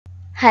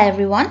Hi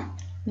everyone,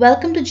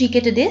 welcome to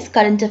GK Today's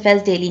Current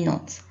Affairs Daily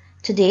Notes.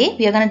 Today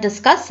we are going to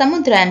discuss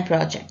Samudrayaan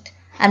Project.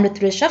 I'm with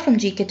Risha from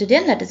GK Today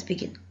and let us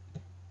begin.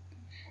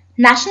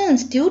 National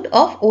Institute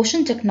of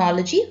Ocean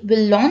Technology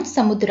will launch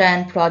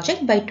Samudrayaan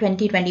Project by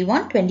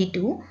 2021-22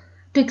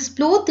 to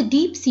explore the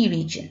deep sea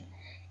region.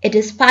 It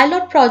is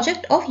pilot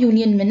project of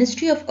Union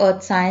Ministry of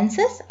Earth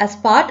Sciences as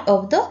part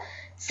of the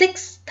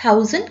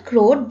 6,000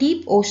 crore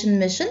deep ocean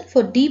mission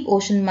for deep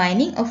ocean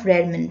mining of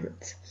rare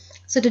minerals.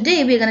 So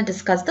today we are going to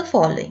discuss the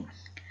following.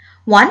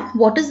 1.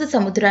 What is the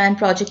Samudrayaan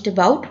project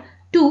about?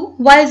 2.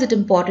 Why is it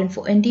important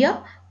for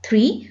India?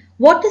 3.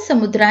 What is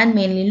Samudrayaan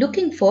mainly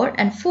looking for?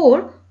 And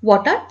 4.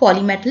 What are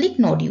polymetallic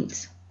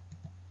nodules?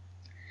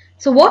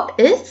 So what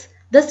is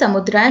the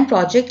Samudrayaan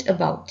project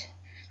about?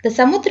 The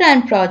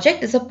Samudrayaan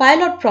project is a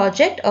pilot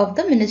project of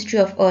the Ministry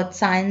of Earth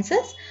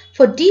Sciences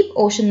for deep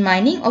ocean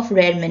mining of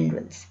rare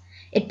minerals.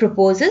 It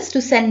proposes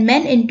to send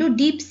men into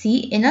deep sea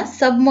in a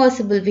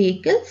submersible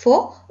vehicle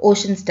for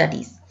ocean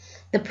studies.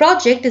 The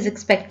project is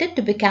expected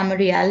to become a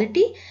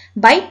reality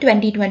by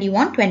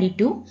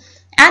 2021-22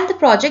 and the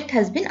project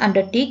has been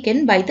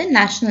undertaken by the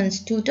National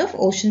Institute of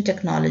Ocean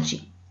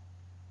Technology.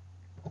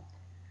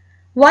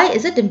 Why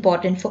is it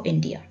important for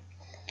India?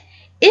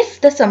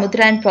 If the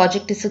Samudrayaan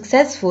project is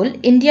successful,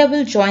 India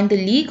will join the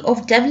League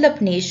of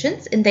Developed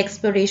Nations in the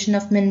exploration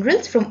of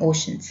minerals from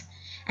oceans.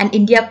 And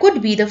India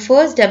could be the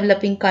first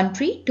developing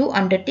country to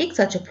undertake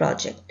such a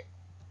project.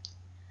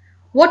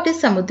 What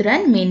is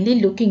Samudrayaan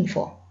mainly looking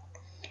for?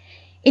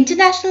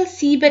 International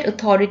Seabed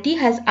Authority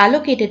has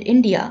allocated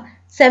India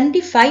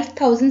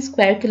 75,000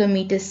 square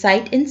kilometers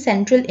site in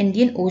Central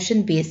Indian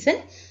Ocean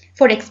Basin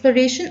for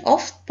exploration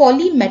of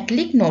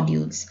polymetallic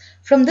nodules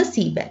from the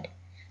seabed.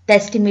 The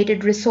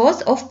estimated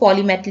resource of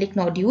polymetallic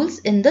nodules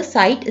in the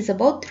site is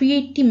about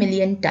 380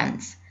 million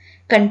tons,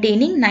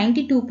 containing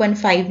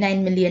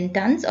 92.59 million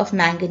tons of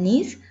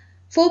manganese,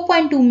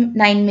 4.29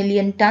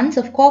 million tons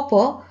of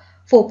copper,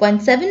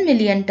 4.7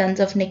 million tons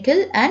of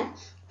nickel and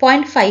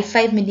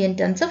 0.55 million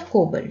tons of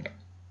cobalt.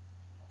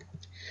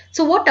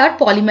 So what are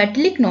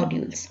polymetallic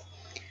nodules?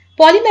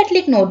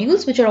 Polymetallic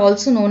nodules, which are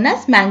also known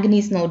as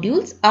manganese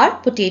nodules, are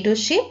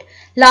potato-shaped,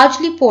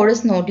 largely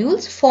porous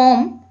nodules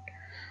formed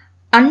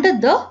under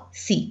the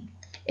sea.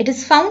 It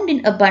is found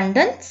in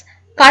abundance,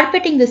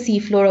 carpeting the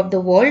seafloor of the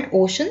world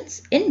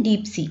oceans in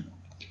deep sea.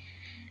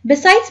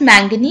 Besides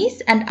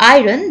manganese and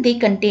iron, they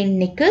contain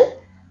nickel,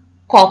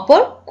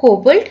 copper,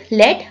 cobalt,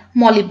 lead,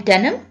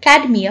 molybdenum,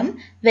 cadmium,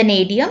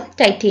 vanadium,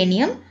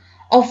 titanium,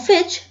 of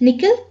which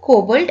nickel,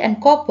 cobalt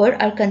and copper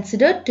are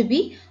considered to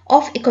be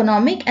of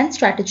economic and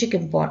strategic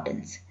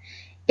importance.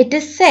 It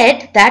is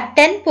said that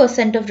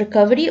 10% of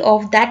recovery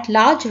of that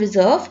large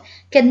reserve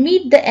can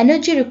meet the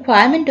energy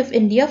requirement of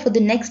India for the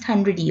next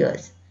 100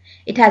 years.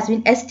 It has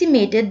been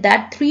estimated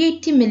that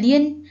 380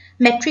 million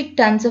metric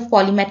tons of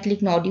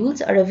polymetallic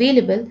nodules are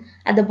available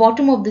at the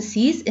bottom of the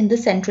seas in the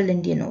Central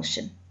Indian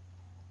Ocean.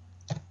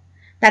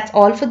 That's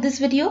all for this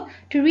video.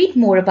 To read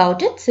more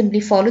about it, simply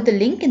follow the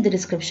link in the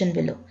description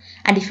below.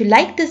 And if you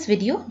like this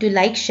video, do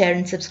like, share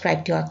and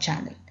subscribe to our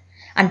channel.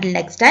 Until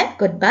next time,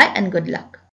 goodbye and good luck.